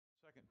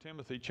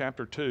Timothy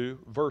chapter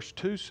 2, verse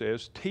 2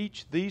 says,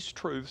 "Teach these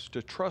truths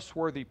to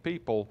trustworthy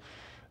people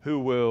who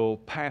will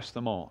pass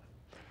them on."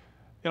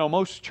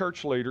 Most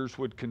church leaders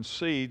would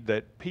concede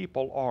that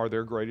people are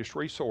their greatest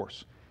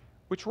resource,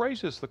 which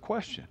raises the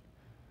question,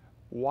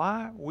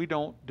 why we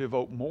don't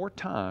devote more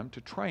time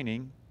to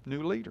training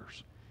new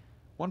leaders.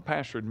 One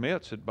pastor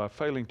admits that by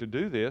failing to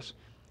do this,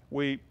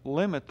 we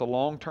limit the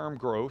long-term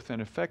growth and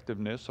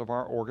effectiveness of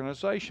our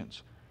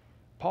organizations.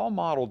 Paul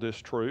modeled this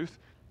truth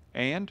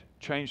and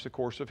changed the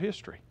course of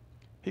history.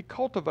 He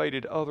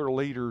cultivated other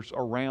leaders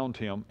around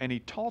him, and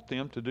he taught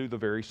them to do the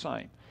very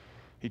same.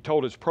 He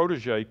told his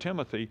protege,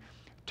 Timothy,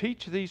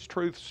 "Teach these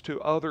truths to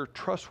other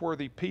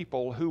trustworthy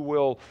people who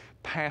will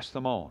pass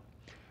them on."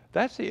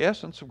 That's the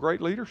essence of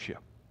great leadership.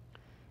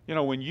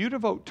 When you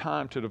devote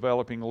time to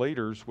developing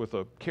leaders with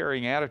a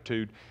caring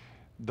attitude,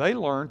 they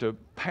learn to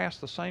pass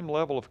the same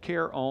level of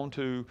care on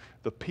to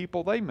the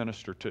people they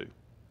minister to.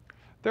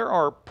 There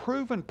are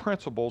proven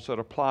principles that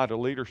apply to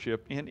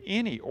leadership in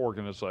any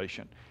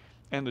organization,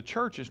 and the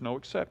church is no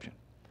exception.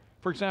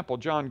 For example,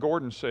 John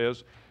Gordon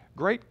says,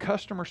 "Great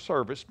customer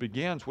service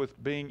begins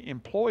with being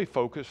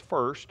employee-focused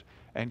first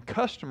and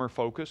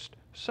customer-focused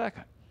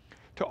second."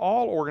 To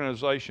all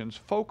organizations,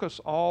 focus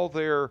all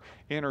their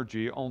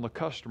energy on the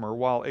customer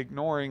while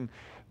ignoring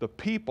the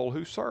people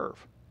who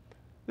serve.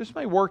 This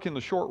may work in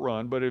the short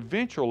run, but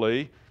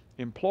eventually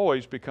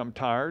employees become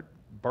tired,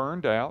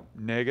 burned out,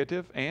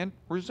 negative, and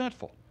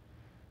resentful.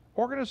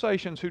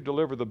 Organizations who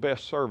deliver the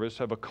best service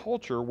have a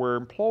culture where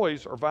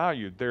employees are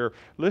valued, they're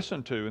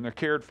listened to, and they're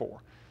cared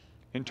for.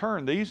 In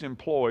turn, these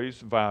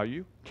employees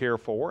value, care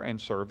for, and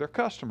serve their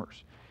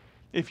customers.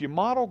 If you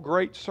model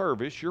great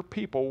service, your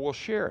people will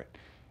share it.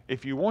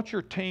 If you want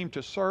your team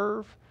to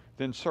serve,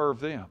 then serve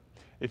them.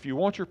 If you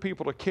want your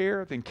people to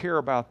care, then care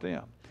about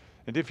them.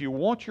 And if you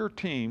want your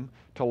team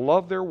to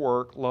love their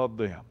work, love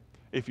them.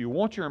 If you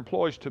want your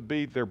employees to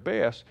be their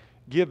best,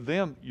 give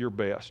them your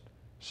best.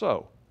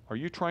 So, are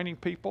you training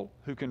people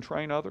who can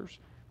train others?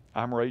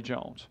 I'm Ray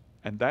Jones,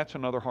 and that's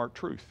another Heart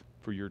Truth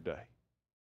for your day.